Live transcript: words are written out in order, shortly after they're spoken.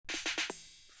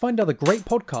Find other great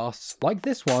podcasts like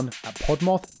this one at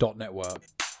podmoth.network.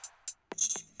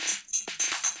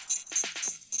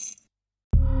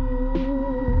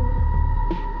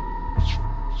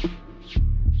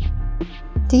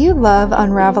 Do you love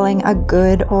unraveling a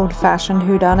good old-fashioned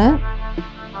whodunit?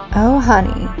 Oh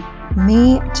honey,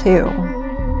 me too.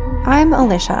 I'm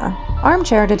Alicia,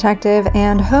 armchair detective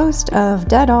and host of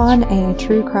Dead On, a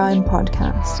true crime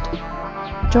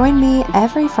podcast. Join me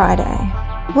every Friday.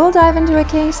 We'll dive into a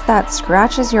case that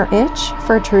scratches your itch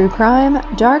for true crime,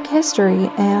 dark history,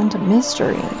 and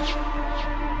mystery.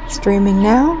 Streaming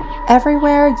now,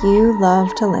 everywhere you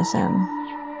love to listen.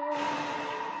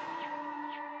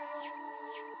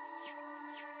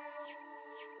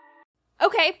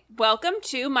 Okay, welcome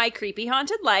to My Creepy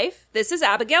Haunted Life. This is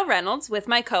Abigail Reynolds with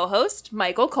my co-host,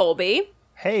 Michael Colby.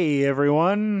 Hey,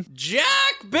 everyone. Jack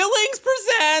Billings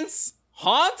presents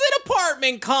Haunted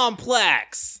Apartment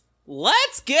Complex.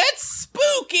 Let's get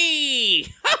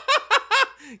spooky!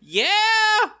 Yeah!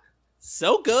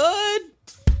 So good!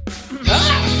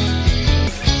 Ah!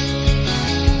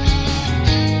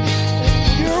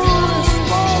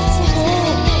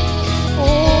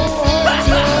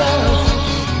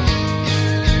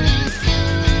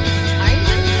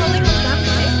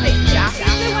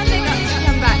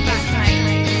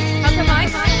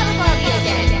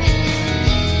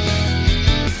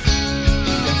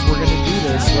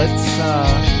 Let's call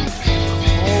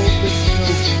this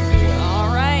goat boy. All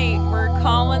right, we're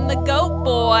calling the goat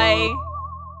boy.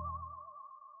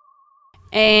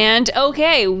 And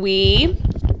okay, we're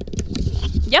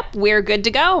good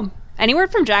to go. Any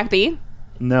word from Jack B?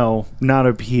 No, not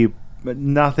a peep.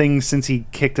 Nothing since he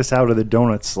kicked us out of the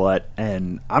donut slut,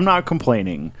 and I'm not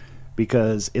complaining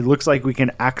because it looks like we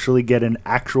can actually get an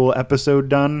actual episode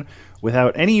done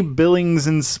without any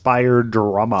Billings-inspired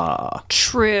drama.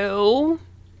 True.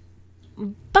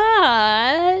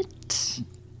 But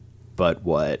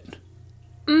what?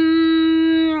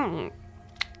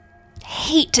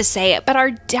 Hate to say it, but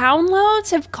our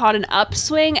downloads have caught an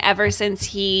upswing ever since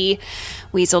he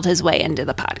weaseled his way into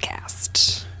the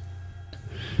podcast.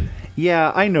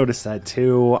 Yeah, I noticed that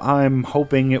too. I'm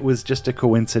hoping it was just a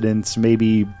coincidence.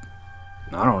 Maybe,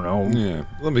 I don't know. Yeah,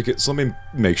 let me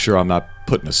make sure I'm not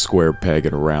putting a square peg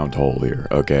in a round hole here,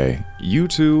 okay? You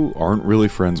two aren't really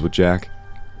friends with Jack?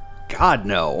 God,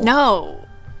 no. No.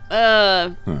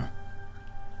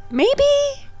 Maybe?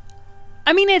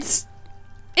 I mean, it's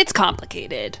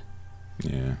complicated.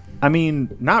 Yeah. I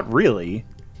mean, not really.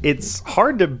 It's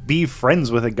hard to be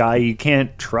friends with a guy you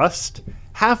can't trust.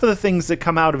 Half of the things that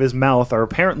come out of his mouth are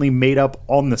apparently made up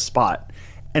on the spot,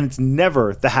 and it's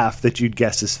never the half that you'd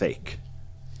guess is fake.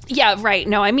 Yeah, right.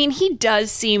 No, I mean, he does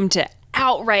seem to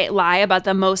outright lie about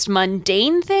the most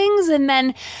mundane things, and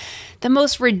then the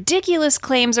most ridiculous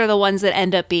claims are the ones that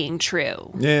end up being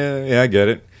true. Yeah, I get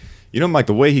it. You know, Mike,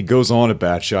 the way he goes on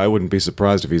about you, I wouldn't be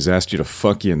surprised if he's asked you to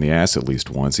fuck you in the ass at least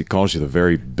once. He calls you the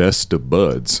very best of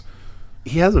buds.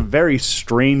 He has a very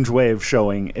strange way of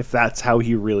showing if that's how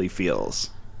he really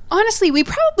feels. Honestly, we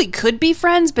probably could be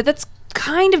friends, but that's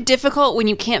kind of difficult when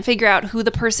you can't figure out who the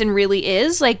person really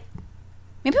is. Like,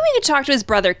 maybe we could talk to his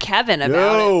brother Kevin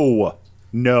about it.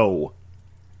 No.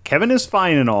 Kevin is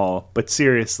fine and all, but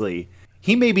seriously,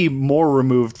 he may be more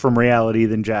removed from reality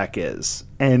than Jack is.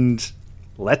 And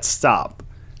let's stop.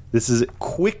 This is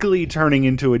quickly turning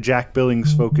into a Jack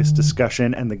Billings-focused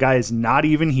discussion, and the guy is not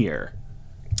even here.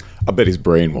 I bet he's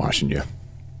brainwashing you.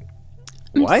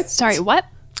 What? Sorry, what?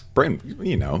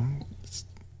 You know.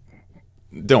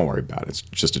 Don't worry about it. It's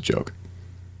just a joke.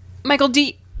 Michael,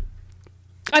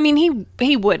 I mean,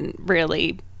 he wouldn't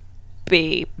really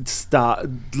be. Stop.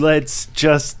 Let's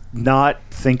just not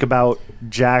think about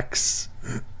Jack's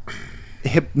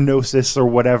hypnosis or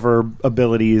whatever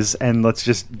abilities, and let's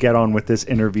just get on with this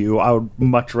interview. I would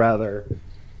much rather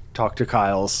talk to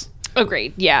Kyle's.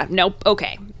 Agreed. Yeah. Nope.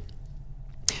 Okay.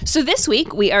 So this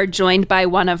week, we are joined by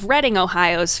one of Reading,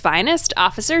 Ohio's finest,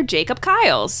 Officer Jacob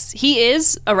Kyles. He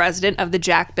is a resident of the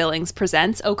Jack Billings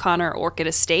Presents O'Connor Orchid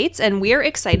Estates, and we're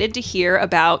excited to hear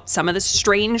about some of the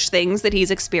strange things that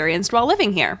he's experienced while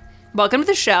living here. Welcome to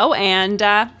the show, and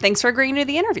thanks for agreeing to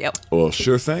the interview. Well,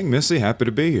 sure thing, Missy. Happy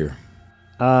to be here.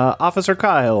 Officer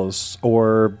Kyles,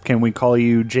 or can we call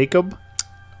you Jacob?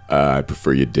 I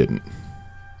prefer you didn't.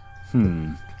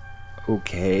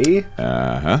 Okay.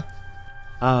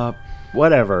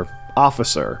 Whatever.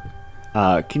 Officer,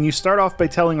 can you start off by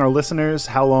telling our listeners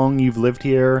how long you've lived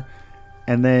here,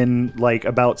 and then, like,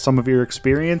 about some of your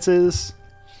experiences?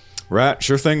 Right,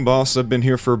 sure thing, boss. I've been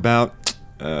here for about,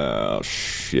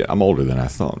 I'm older than I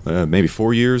thought. Maybe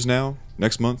 4 years now,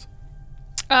 next month.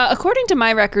 According to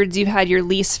my records, you've had your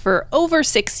lease for over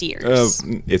 6 years.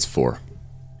 It's 4.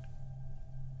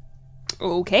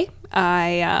 Okay.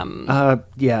 That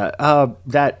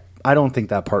I don't think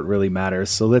that part really matters.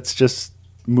 So let's just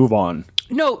move on.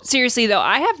 No, seriously though,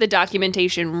 I have the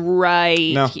documentation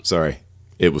right. No, sorry.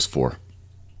 It was 4.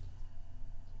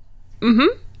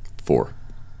 4.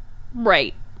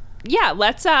 Right. Yeah,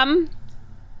 let's go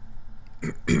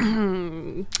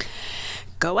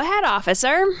ahead,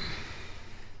 officer.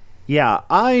 Yeah,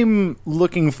 I'm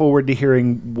looking forward to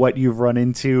hearing what you've run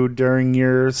into during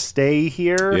your stay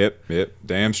here. Yep,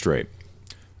 damn straight.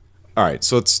 All right,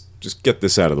 so let's just get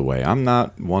this out of the way. I'm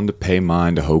not one to pay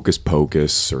mind to hocus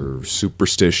pocus or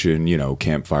superstition,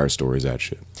 campfire stories, that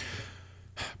shit.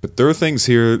 But there are things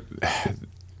here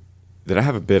that I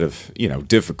have a bit of,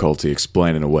 difficulty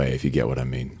explaining away, if you get what I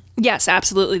mean. Yes,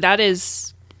 absolutely. That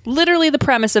is literally the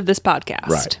premise of this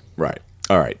podcast. Right.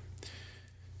 All right.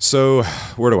 So,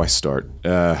 where do I start?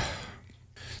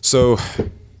 So,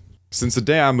 since the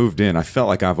day I moved in, I felt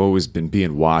like I've always been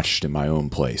being watched in my own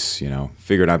place,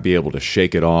 Figured I'd be able to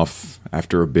shake it off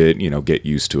after a bit, get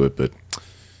used to it, but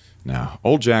no.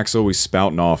 Old Jack's always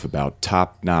spouting off about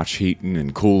top-notch heating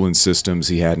and cooling systems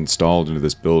he had installed into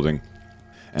this building,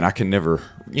 and I can never,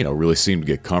 really seem to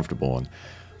get comfortable. And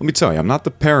let me tell you, I'm not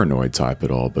the paranoid type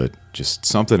at all, but just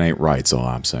something ain't right's all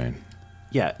I'm saying.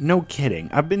 Yeah, no kidding.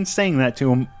 I've been saying that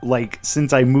to him,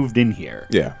 since I moved in here.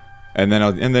 Yeah. And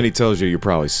then he tells you you're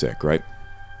probably sick, right?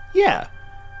 Yeah.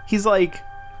 He's like,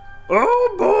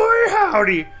 "Oh boy,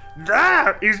 howdy.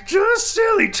 That is just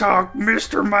silly talk,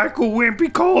 Mr. Michael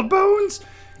Wimpy Coldbones.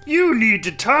 You need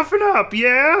to toughen up,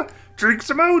 yeah? Drink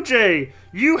some OJ.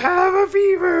 You have a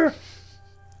fever.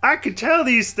 I can tell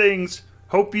these things.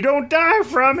 Hope you don't die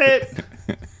from it."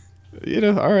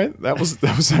 All right. That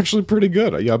was actually pretty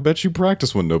good. I bet you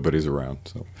practice when nobody's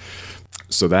around.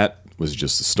 So that was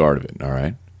just the start of it, all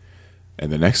right?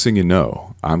 And the next thing you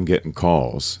know, I'm getting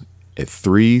calls at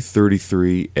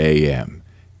 3:33 a.m.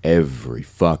 every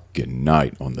fucking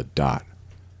night on the dot.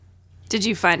 Did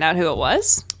you find out who it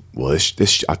was? Well,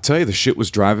 I'll tell you, the shit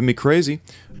was driving me crazy.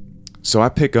 So I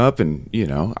pick up and,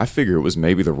 I figure it was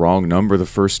maybe the wrong number the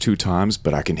first 2 times,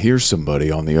 but I can hear somebody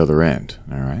on the other end,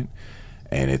 all right?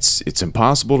 And it's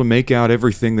impossible to make out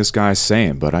everything this guy's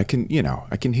saying, but I can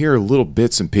hear little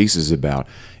bits and pieces about,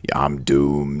 I'm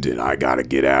doomed and I gotta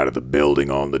get out of the building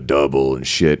on the double and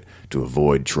shit to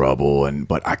avoid trouble,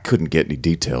 but I couldn't get any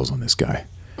details on this guy.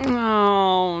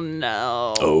 Oh,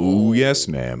 no. Oh, yes,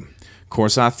 ma'am. Of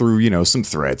course, I threw, some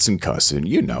threats and cussing.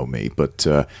 You know me, but,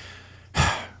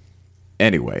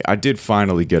 anyway, I did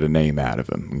finally get a name out of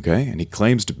him, okay? And he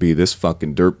claims to be this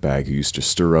fucking dirtbag who used to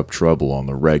stir up trouble on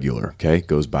the regular, okay?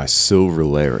 Goes by Silver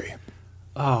Larry.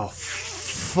 Oh,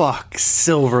 fuck,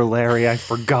 Silver Larry. I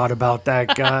forgot about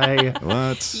that guy.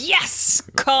 What? Yes!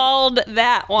 Called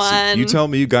that one. So you tell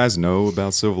me you guys know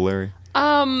about Silver Larry?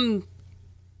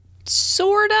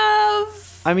 Sort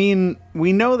of. I mean,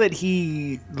 we know that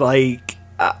he, I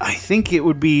think it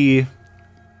would be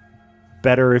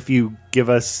better if you give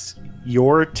us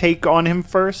your take on him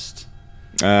first.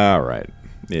 All right.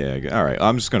 Yeah, all right.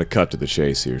 I'm just going to cut to the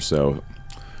chase here. So,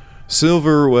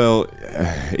 Silver, well,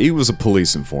 he was a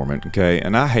police informant, okay?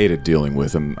 And I hated dealing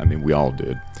with him. I mean, we all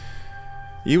did.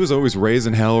 He was always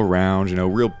raising hell around,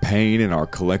 real pain in our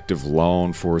collective law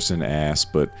enforcement ass.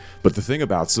 But the thing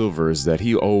about Silver is that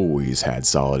he always had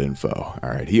solid info, all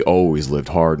right? He always lived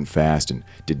hard and fast and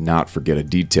did not forget a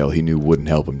detail he knew wouldn't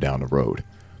help him down the road.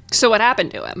 So what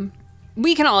happened to him?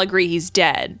 We can all agree he's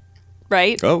dead,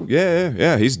 right? Oh,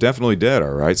 yeah, he's definitely dead,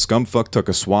 all right. Scumfuck took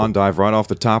a swan dive right off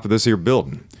the top of this here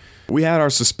building. We had our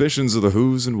suspicions of the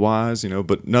who's and whys,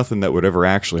 but nothing that would ever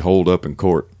actually hold up in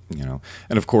court,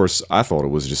 And of course, I thought it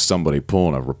was just somebody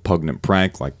pulling a repugnant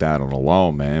prank like that on a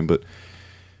lawman, but,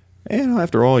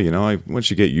 after all, once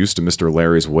you get used to Mr.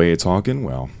 Larry's way of talking,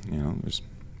 well, there's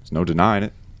no denying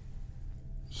it.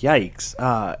 Yikes.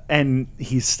 And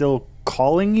he's still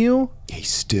calling you? He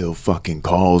still fucking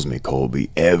calls me, Colby,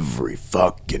 every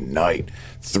fucking night,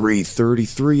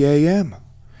 3:33 a.m.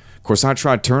 Of course, I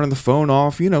tried turning the phone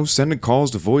off, sending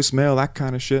calls to voicemail, that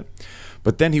kind of shit.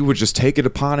 But then he would just take it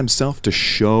upon himself to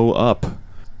show up.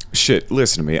 Shit,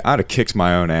 listen to me, I'd have kicked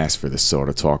my own ass for this sort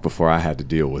of talk before I had to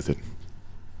deal with it.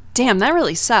 Damn, that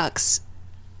really sucks.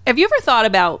 Have you ever thought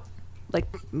about,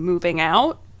 moving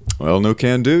out? Well, no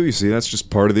can do. You see, that's just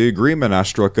part of the agreement I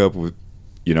struck up with.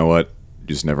 You know what?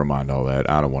 Just never mind all that.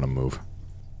 I don't want to move.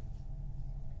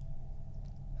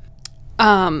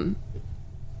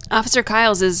 Officer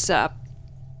Kyles, is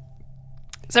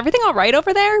everything all right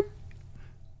over there?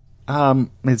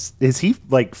 Is he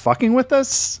fucking with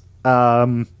us?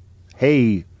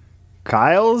 Hey,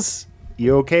 Kyles,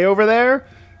 you okay over there?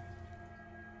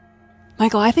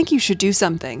 Michael, I think you should do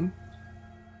something.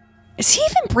 Is he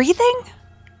even breathing?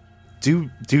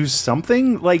 Do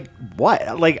something? Like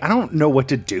what? Like I don't know what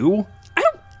to do.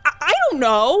 I don't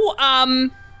know.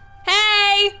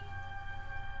 Hey.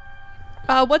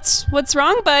 What's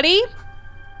wrong, buddy?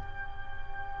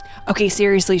 Okay,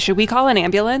 seriously, should we call an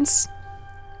ambulance?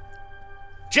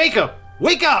 Jacob,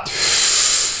 wake up!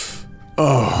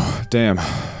 Oh, damn.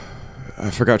 I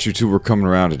forgot you two were coming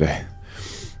around today.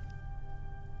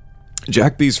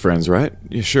 Jack B's friends, right?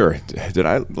 Yeah, sure. Did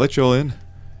I let y'all in?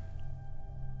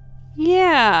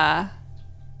 Yeah.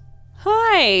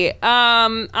 Hi,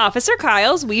 Officer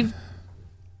Kyles. We've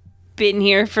been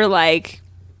here for like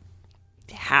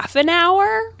half an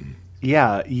hour.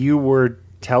 Yeah, you were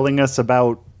telling us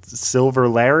about Silver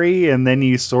Larry, and then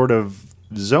you sort of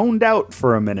zoned out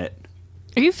for a minute.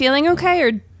 Are you feeling okay,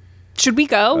 or should we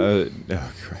go? Oh,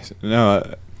 Christ.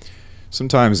 No,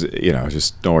 sometimes,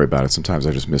 just don't worry about it. Sometimes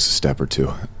I just miss a step or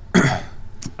two.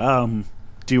 Do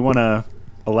you want to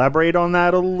elaborate on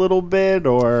that a little bit,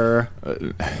 or?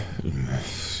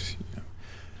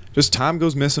 Just time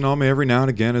goes missing on me every now and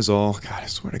again is all. God, I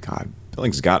swear to God.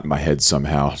 Billings got in my head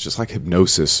somehow. It's just like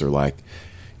hypnosis or like,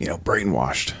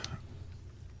 brainwashed.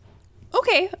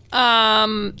 Okay.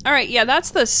 All right. Yeah,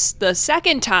 that's the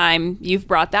second time you've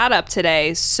brought that up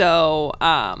today. So,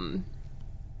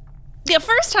 the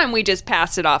first time we just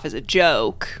passed it off as a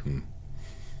joke.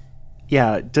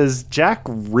 Yeah, does Jack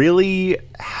really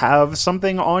have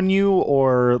something on you,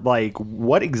 or like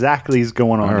what exactly is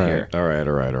going on here? All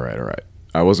right.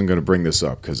 I wasn't going to bring this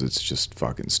up because it's just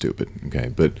fucking stupid, okay?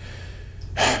 But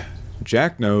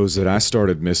Jack knows that I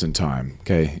started missing time,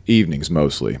 okay? Evenings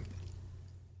mostly.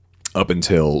 Up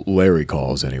until Larry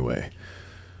calls, anyway.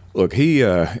 Look, he,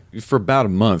 for about a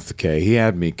month, okay, he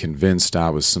had me convinced I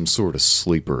was some sort of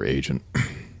sleeper agent.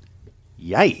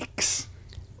 Yikes.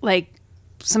 Like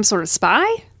some sort of spy?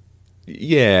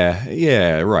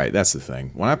 Yeah, right, that's the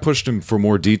thing. When I pushed him for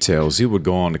more details, he would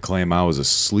go on to claim I was a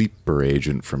sleeper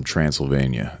agent from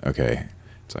Transylvania, okay?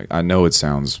 It's like, I know it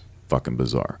sounds fucking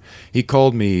bizarre. He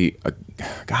called me a...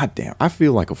 Goddamn, I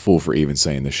feel like a fool for even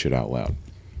saying this shit out loud.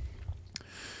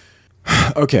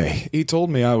 Okay, he told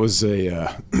me I was a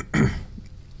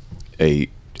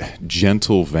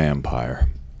gentle vampire.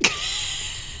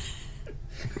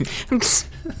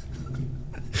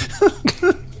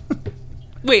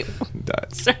 Wait.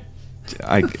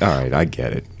 All right, I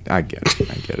get it.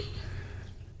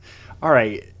 All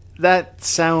right, that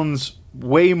sounds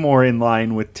way more in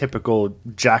line with typical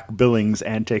Jack Billings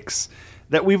antics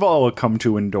that we've all come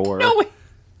to endure. No, wait.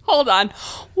 Hold on.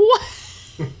 What?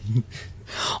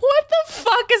 What the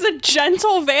fuck is a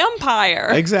gentle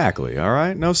vampire? Exactly, all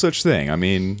right? No such thing. I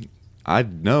mean,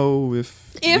 I'd know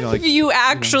if... If you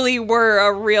actually were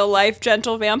a real-life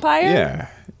gentle vampire?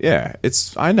 Yeah.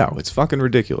 I know. It's fucking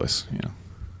ridiculous,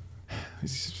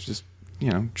 It's just,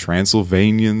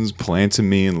 Transylvanians planting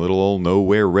me in little old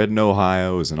nowhere Redden,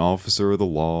 Ohio as an officer of the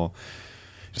law.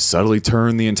 Just subtly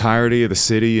turn the entirety of the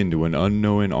city into an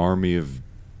unknown army of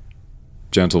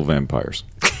gentle vampires.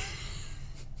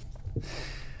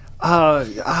 I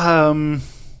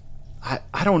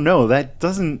don't know. That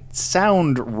doesn't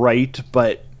sound right,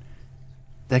 but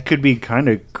that could be kind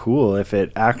of cool if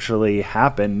it actually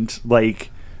happened. Like,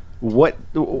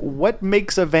 what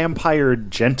makes a vampire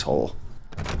gentle?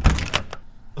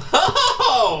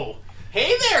 Oh,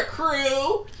 hey there,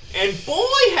 crew, and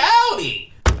boy howdy.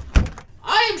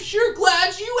 I am sure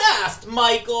glad you asked,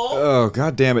 Michael. Oh,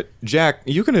 God damn it. Jack,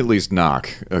 you can at least knock,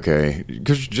 okay?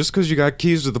 Just because you got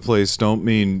keys to the place don't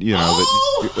mean,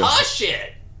 Oh, that... hush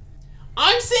it.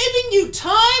 I'm saving you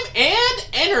time and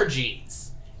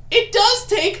energies. It does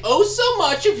take oh so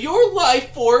much of your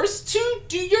life force to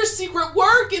do your secret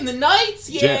work in the nights,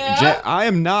 yeah? Jack, I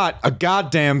am not a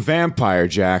goddamn vampire,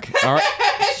 Jack. All right?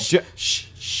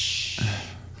 Shh.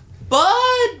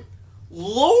 Bud,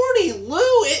 Lordy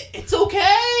Lou, it's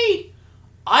okay.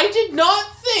 I did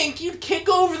not think you'd kick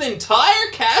over the entire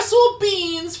Castle of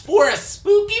Beans for a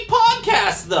spooky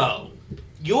podcast, though.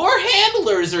 Your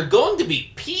handlers are going to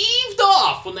be peeved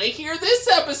off when they hear this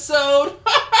episode.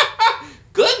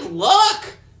 Good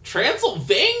luck,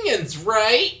 Transylvanians,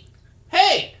 right?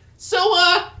 Hey, so,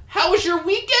 how was your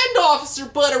weekend, Officer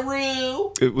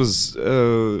Butteroo? It was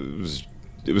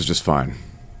just fine.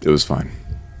 It was fine.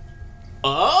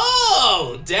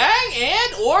 Oh, dang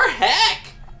and or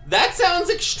heck. That sounds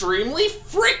extremely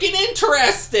freaking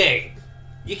interesting.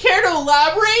 You care to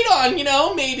elaborate on,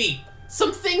 maybe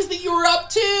some things that you were up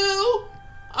to?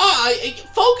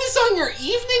 Focus on your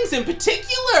evenings in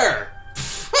particular.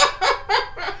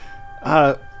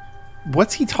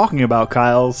 What's he talking about,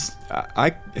 Kyles?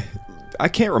 I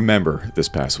can't remember this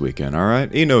past weekend, all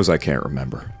right? He knows I can't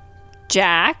remember.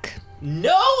 Jack?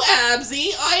 No, Absy,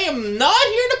 I am not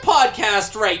here to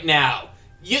podcast right now.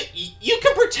 You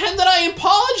can pretend that I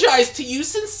apologize to you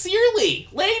sincerely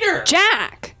later.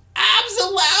 Jack!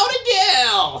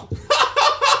 Absalaudigale!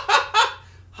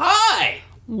 Hi!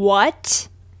 What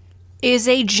is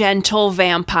a gentle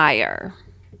vampire?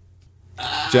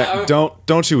 Jack,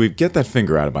 don't you get that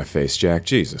finger out of my face, Jack.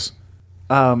 Jesus.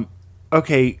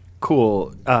 Okay,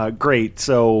 cool. Great.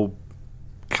 So,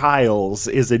 Kyles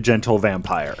is a gentle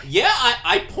vampire. Yeah,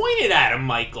 I pointed at him,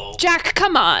 Michael. Jack,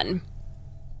 come on.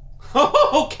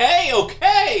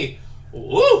 Okay.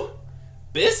 Woo!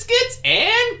 Biscuits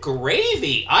and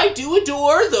gravy. I do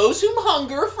adore those whom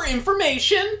hunger for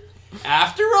information.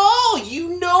 After all,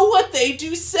 you know what they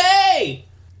do say.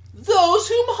 Those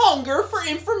whom hunger for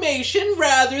information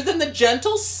rather than the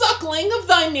gentle suckling of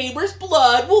thy neighbor's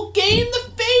blood will gain the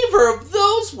favor of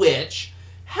those which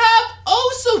have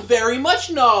oh so very much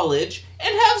knowledge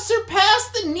and have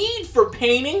surpassed the need for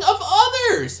painting of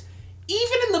others,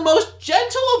 even in the most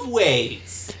gentle of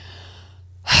ways.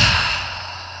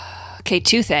 Okay,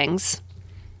 two things.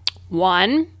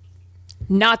 One,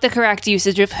 not the correct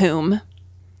usage of whom.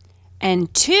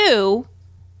 And two,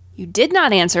 you did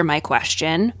not answer my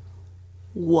question.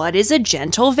 What is a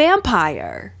gentle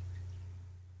vampire?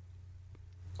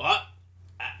 What?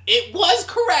 It was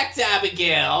correct,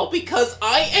 Abigail, because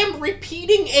I am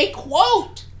repeating a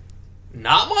quote.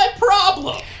 Not my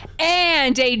problem.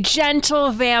 And a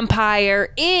gentle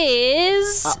vampire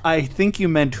is... I think you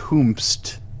meant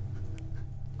whomst.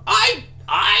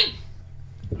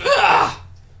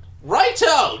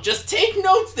 Righto, just take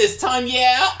notes this time,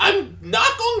 yeah? I'm not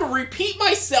going to repeat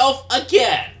myself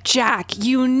again. Jack,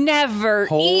 you never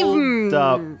Hold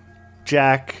up,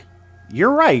 Jack. You're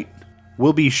right.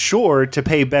 We'll be sure to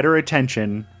pay better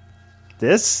attention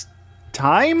this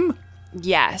time?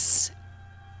 Yes.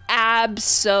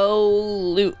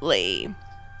 Absolutely.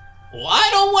 Well, I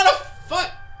don't want to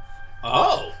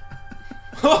Oh.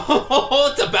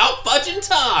 It's about fudging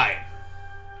time.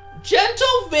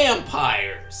 Gentle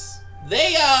vampires.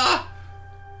 They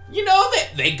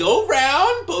go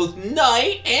round both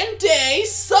night and day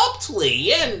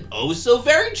subtly and oh so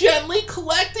very gently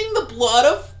collecting the blood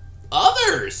of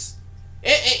others.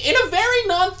 In a very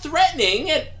non-threatening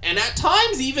and at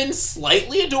times even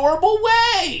slightly adorable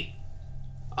way.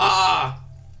 Have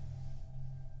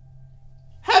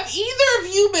either of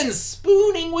you been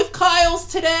spooning with Kyles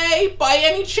today, by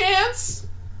any chance?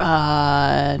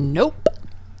 Nope.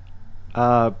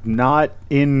 Not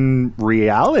in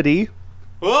reality.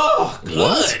 Oh,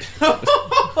 good.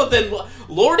 Then,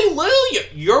 Lordy Lou,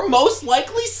 you're most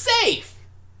likely safe.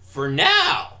 For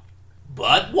now.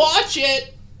 But watch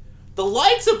it. The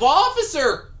likes of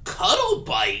Officer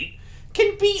Cuttlebite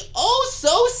can be oh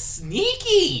so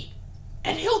sneaky.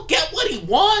 And he'll get what he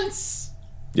wants.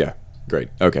 Yeah, great.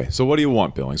 Okay, so what do you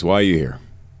want, Billings? Why are you here?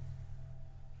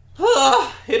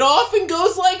 It often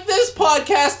goes like this,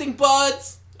 podcasting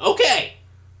buds. Okay,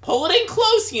 pull it in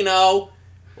close, you know.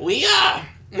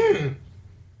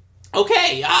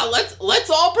 Okay, let's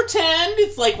all pretend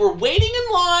it's like we're waiting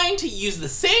in line to use the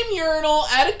same urinal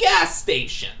at a gas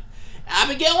station.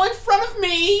 Abigail in front of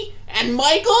me, and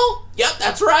Michael, yep,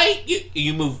 that's right.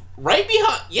 You move right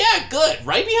behind. Yeah, good,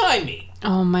 right behind me.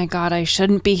 Oh my god, I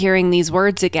shouldn't be hearing these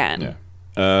words again.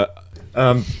 Yeah.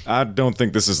 I don't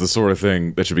think this is the sort of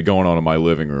thing that should be going on in my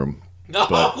living room. No,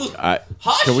 But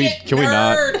hush can we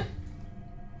nerd. not?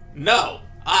 No,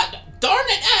 darn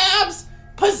it, Abs!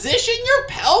 Position your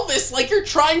pelvis like you're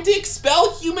trying to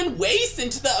expel human waste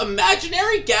into the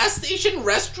imaginary gas station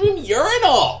restroom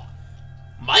urinal.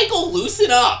 Michael, loosen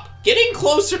up. Getting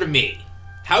closer to me.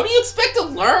 How do you expect to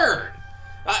learn?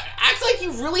 Acts like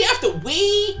you really have to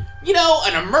wee,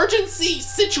 an emergency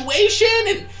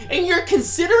situation, and you're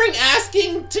considering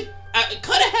asking to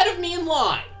cut ahead of me in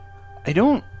line. I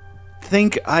don't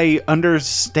think I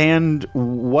understand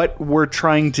what we're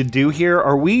trying to do here.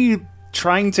 Are we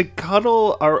trying to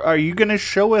cuddle? Are you going to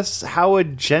show us how a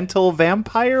gentle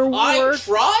vampire works?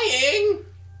 I'm trying.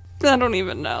 I don't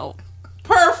even know.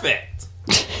 Perfect.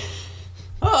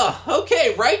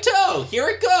 Okay, righto. Here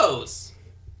it goes.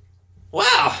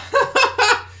 Wow.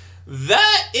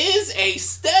 That is a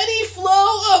steady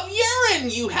flow of urine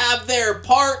you have there,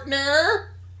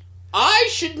 partner. I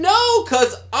should know,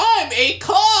 'cause I'm a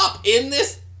cop in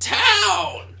this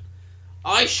town.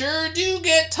 I sure do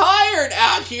get tired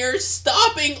out here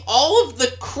stopping all of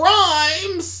the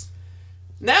crimes.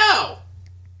 Now,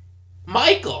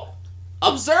 Michael,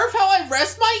 observe how I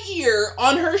rest my ear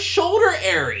on her shoulder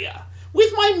area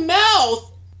with my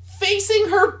mouth facing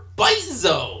her bite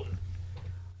zone.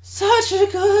 Such a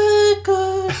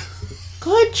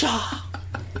good job.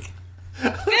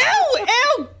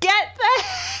 Ew, get the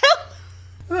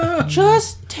hell.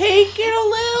 Just taking a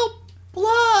little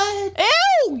blood.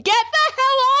 Ew, get the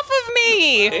hell off of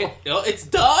me. It's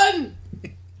done.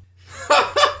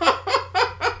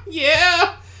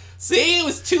 Yeah. See, it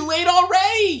was too late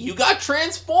already. You got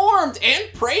transformed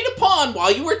and preyed upon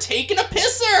while you were taking a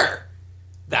pisser.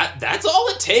 That's all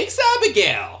it takes,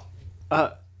 Abigail.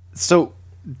 So,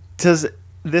 does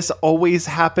this always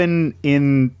happen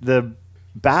in the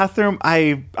bathroom?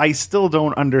 I still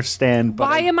don't understand. But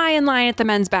Why am I in line at the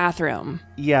men's bathroom?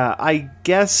 yeah, I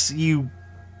guess you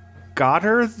got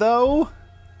her, though?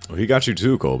 Well, he got you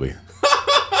too, Colby.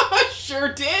 I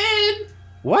sure did.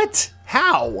 What?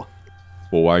 How?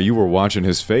 Well, while you were watching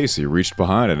his face, he reached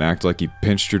behind and acted like he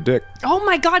pinched your dick. Oh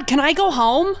my god, can I go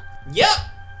home? Yep.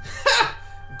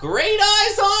 Great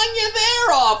eyes on you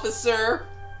there, officer.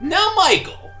 Now,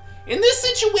 Michael, in this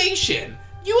situation,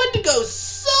 you had to go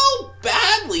so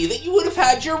badly that you would have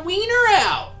had your wiener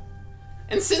out.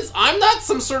 And since I'm not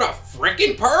some sort of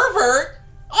frickin' pervert,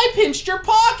 I pinched your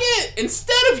pocket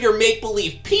instead of your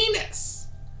make-believe penis.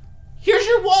 Here's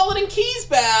your wallet and keys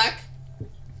back.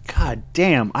 God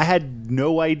damn, I had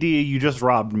no idea you just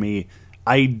robbed me.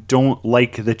 I don't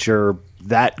like that you're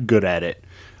that good at it.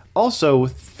 Also,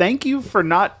 thank you for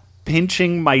not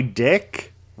pinching my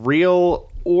dick, real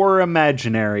or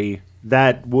imaginary.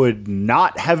 That would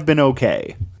not have been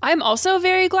okay. I'm also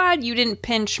very glad you didn't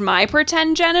pinch my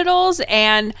pretend genitals,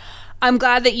 and I'm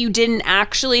glad that you didn't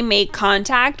actually make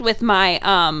contact with my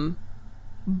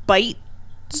bite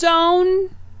zone.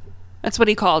 That's what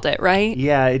he called it, right?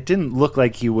 Yeah, it didn't look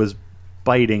like he was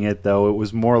biting it, though. It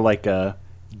was more like a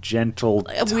gentle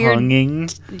weird- tonguing.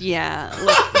 Yeah.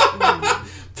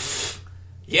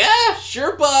 Yeah,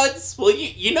 sure, buds. Well,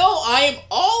 you know, I am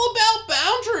all about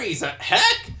boundaries.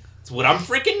 Heck, it's what I'm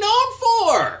freaking known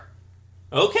for.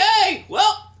 Okay,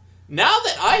 well, now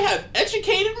that I have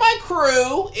educated my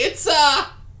crew, it's,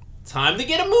 time to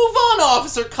get a move on,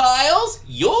 Officer Kyles.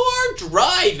 You're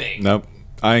driving. Nope.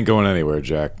 I ain't going anywhere,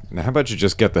 Jack. Now, how about you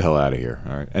just get the hell out of here,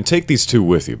 all right? And take these two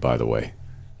with you, by the way.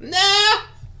 Nah,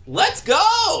 let's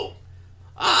go.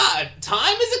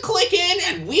 Time is a clicking,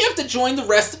 and we have to join the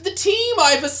rest of the team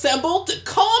I've assembled to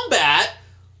combat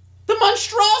the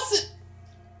monstrosity.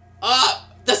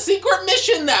 The secret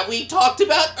mission that we talked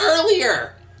about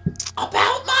earlier.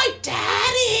 About my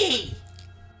daddy.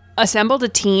 Assembled a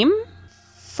team?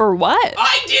 For what?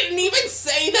 I didn't even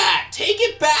say that. Take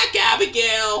it back,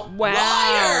 Abigail. Wow.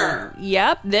 Liar.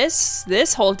 Yep,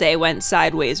 this whole day went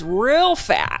sideways real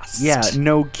fast. Yeah,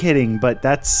 no kidding, but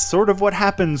that's sort of what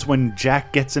happens when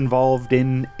Jack gets involved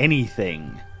in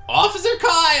anything. Officer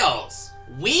Kyles,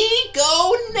 we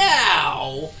go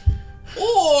now.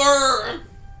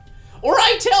 Or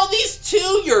I tell these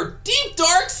two your deep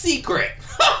dark secret.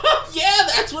 Yeah,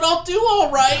 that's what I'll do,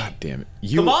 all right. God damn it.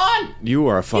 Come on. You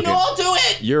are a fucking... You know I'll do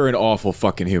it. You're an awful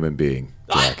fucking human being,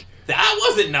 Jack. That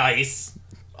wasn't nice.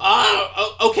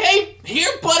 Okay, here,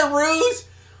 Butteroos.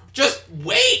 Just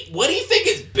wait. What do you think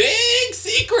his big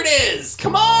secret is?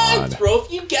 Come on, throw a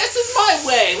few guesses my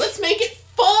way. Let's make it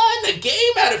fun. A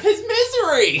game out of his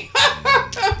misery.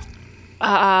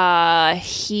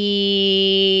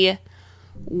 He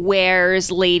wears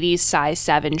ladies' size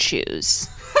 7 shoes.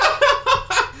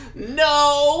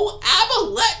 No,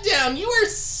 Abba letdown. You are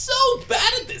so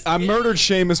bad at this. I murdered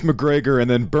Seamus McGregor and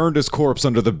then burned his corpse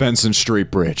under the Benson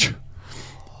Street Bridge.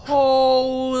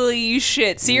 Holy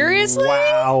shit, seriously?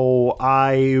 Wow,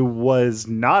 I was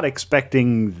not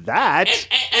expecting that.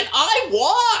 And I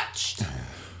watched.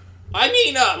 I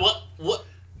mean, what?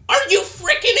 Are you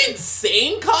freaking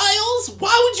insane, Kyles?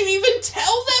 Why would you even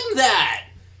tell them that?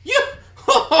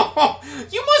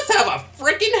 You must have a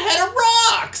freaking head of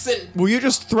rocks and... Well, you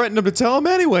just threatened him to tell him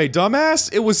anyway,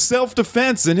 dumbass. It was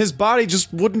self-defense and his body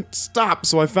just wouldn't stop,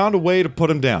 so I found a way to put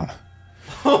him down.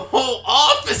 Oh,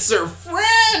 officer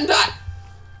friend,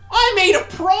 I made a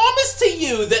promise to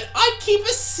you that I'd keep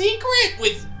a secret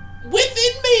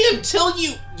within me until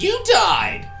you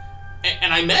died.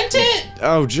 And I meant it.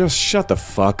 Oh, just shut the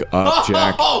fuck up,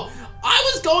 Jack. Oh,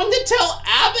 I was going to tell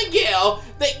Abigail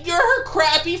that you're her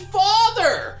crappy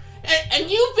father. And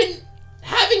you've been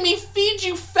having me feed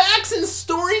you facts and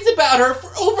stories about her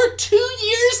for over 2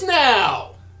 years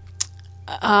now.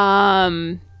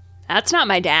 That's not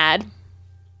my dad.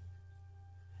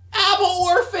 Abba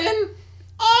Orphan,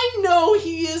 I know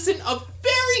he isn't a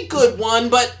very good one,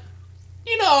 but,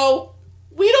 you know,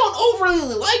 we don't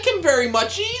overly like him very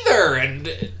much either,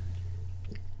 and...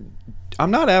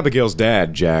 I'm not Abigail's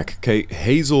dad, Jack. Okay,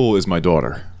 Hazel is my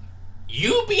daughter.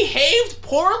 You behaved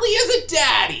poorly as a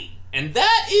daddy, and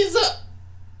that is a...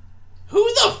 Who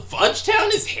the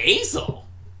Fudgetown is Hazel?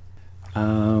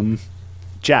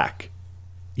 Jack,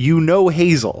 you know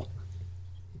Hazel.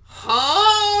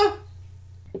 Huh?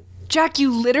 Jack,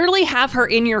 you literally have her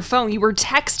in your phone. You were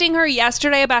texting her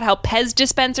yesterday about how Pez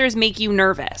dispensers make you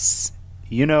nervous.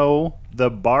 You know, the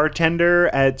bartender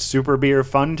at Super Beer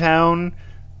Funtown,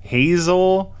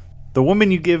 Hazel, the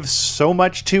woman you give so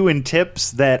much to in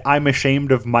tips that I'm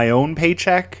ashamed of my own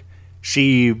paycheck.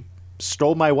 She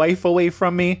stole my wife away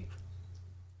from me.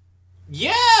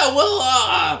 Yeah,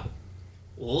 well,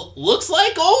 looks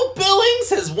like old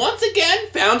Billings has once again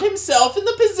found himself in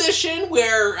the position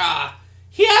where,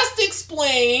 he has to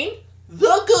explain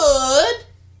the good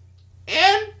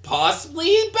and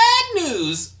possibly bad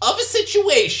news of a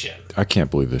situation. I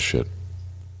can't believe this shit.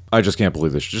 I just can't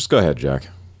believe this. Just go ahead, Jack.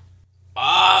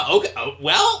 Okay,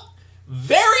 well,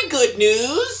 very good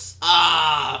news,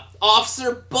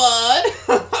 Officer Bud.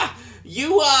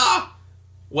 You,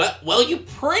 well, you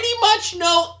pretty much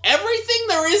know everything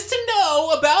there is to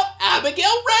know about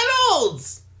Abigail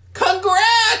Reynolds.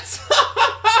 Congrats!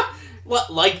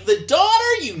 Like the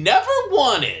daughter you never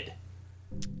wanted.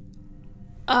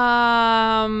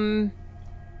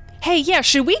 Hey, yeah,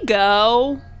 should we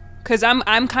go? Cause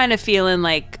I'm kind of feeling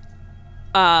like,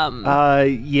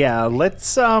 Yeah,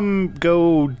 let's,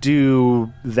 go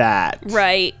do that.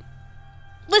 right.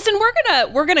 Listen,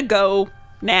 we're gonna go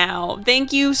now.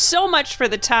 Thank you so much for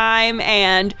the time,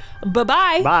 and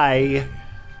bye-bye. Bye.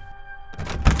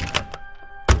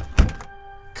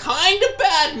 Kind of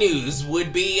bad news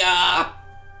would be, that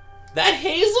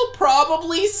Hazel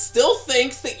probably still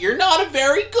thinks that you're not a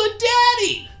very good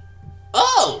daddy.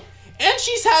 Oh, and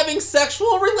she's having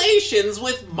sexual relations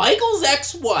with Michael's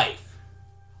ex-wife.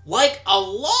 Like, a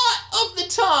lot of the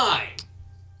time.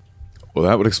 Well,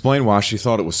 that would explain why she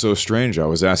thought it was so strange I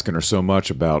was asking her so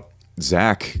much about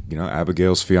Zach,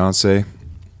 Abigail's fiance.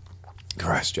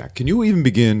 Christ, Jack, can you even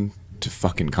begin to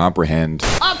fucking comprehend?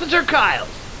 Officer Kyle,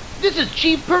 this is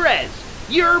Chief Perez,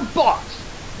 your boss.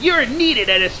 You're needed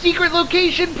at a secret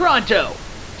location pronto.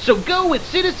 So go with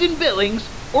Citizen Billings,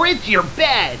 or it's your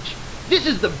badge. This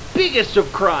is the biggest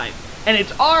of crime, and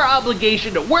it's our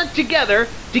obligation to work together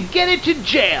to get it to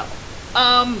jail.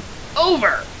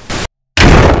 Over.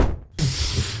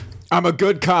 I'm a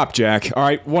good cop, Jack. All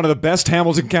right, one of the best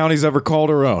Hamilton County's ever called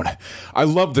her own. I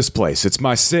love this place. It's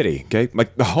my city, okay?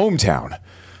 Like the hometown.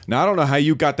 Now, I don't know how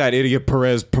you got that idiot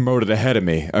Perez promoted ahead of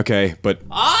me, okay? But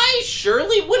I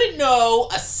surely wouldn't know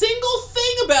a single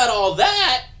thing about all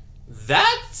that.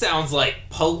 That sounds like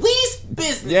police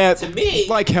business to me.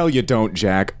 Like hell you don't,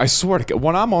 Jack. I swear to God,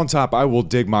 when I'm on top, I will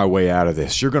dig my way out of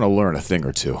this. You're gonna learn a thing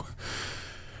or two.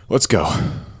 Let's go.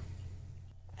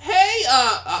 Hey,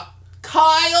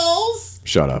 Kyles?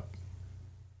 Shut up.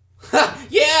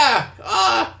 Yeah,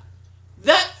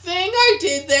 that thing I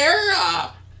did there,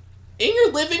 in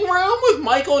your living room with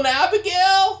Michael and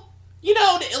Abigail?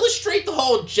 To illustrate the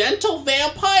whole gentle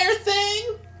vampire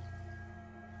thing?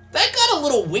 That got a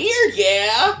little weird,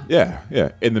 yeah?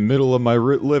 Yeah. In the middle of my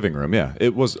living room, yeah.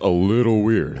 It was a little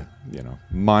weird,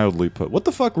 mildly put. What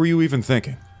the fuck were you even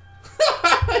thinking?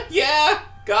 Yeah,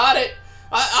 got it.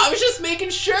 I was just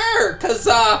making sure, cause,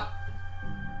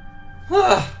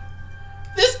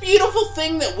 this beautiful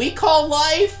thing that we call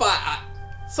life,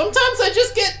 sometimes I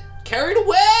just get carried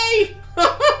away.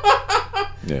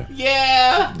 Yeah.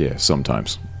 Yeah. Yeah,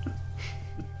 sometimes.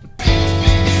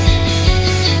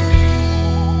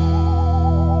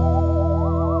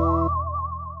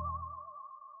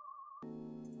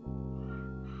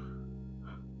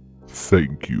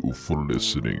 Thank you for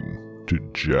listening to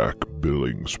Jack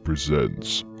Billings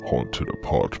Presents Haunted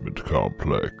Apartment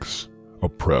Complex, a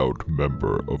proud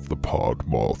member of the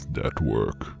Podmoth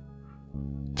Network.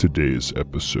 Today's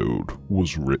episode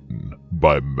was written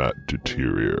by Matt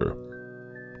Deterior.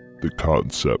 The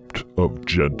Concept of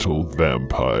Gentle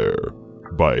Vampire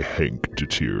by Hank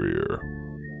Deterior.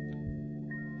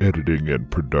 Editing and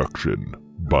production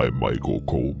by Michael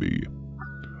Colby.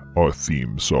 Our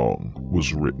theme song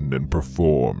was written and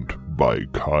performed by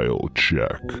Kyle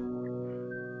Check.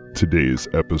 Today's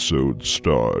episode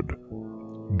starred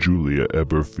Julia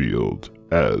Eberfield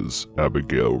as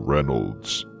Abigail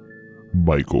Reynolds,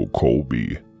 Michael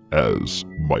Colby as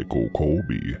Michael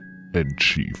Colby and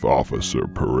Chief Officer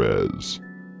Perez,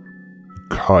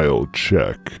 Kyle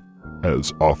Check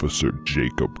as Officer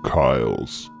Jacob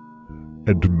Kyles,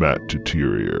 and Matt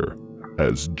Deterior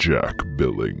as Jack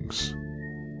Billings.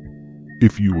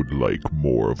 If you would like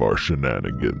more of our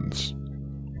shenanigans,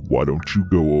 why don't you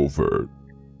go over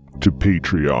to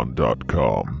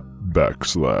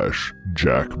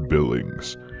patreon.com/Jack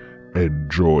Billings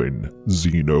and join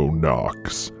Xeno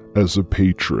Knox as a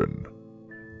patron.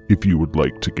 If you would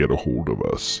like to get a hold of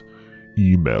us,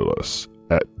 email us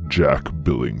at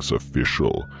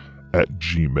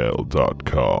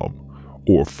jackbillingsofficial@gmail.com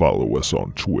or follow us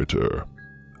on Twitter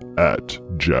at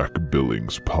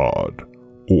jackbillingspod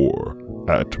or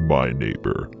at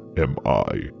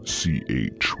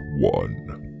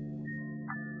myneighborMich1.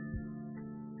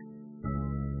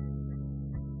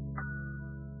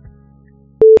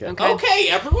 Okay,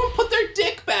 everyone put their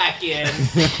dick back in,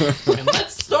 and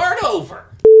let's start over.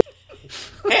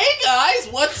 Hey guys,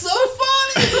 what's so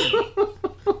funny?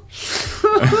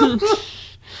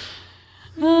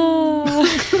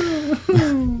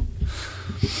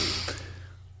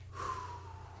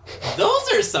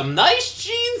 Those are some nice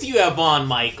jeans you have on,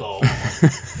 Michael.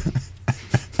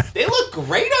 They look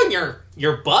great on your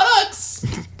buttocks.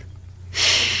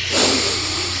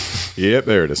 Yep,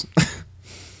 there it is.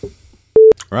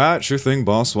 Right, sure thing,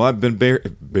 boss. Well, I've been a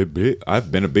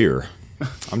beer.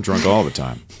 I'm drunk all the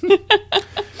time.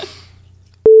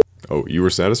 Oh, you were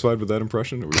satisfied with that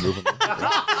impression? Are we moving on?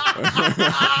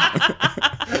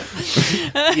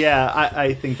 Yeah,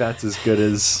 I think that's as good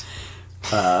as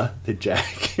the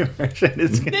Jack impression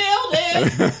is. Nailed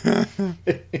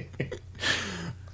it.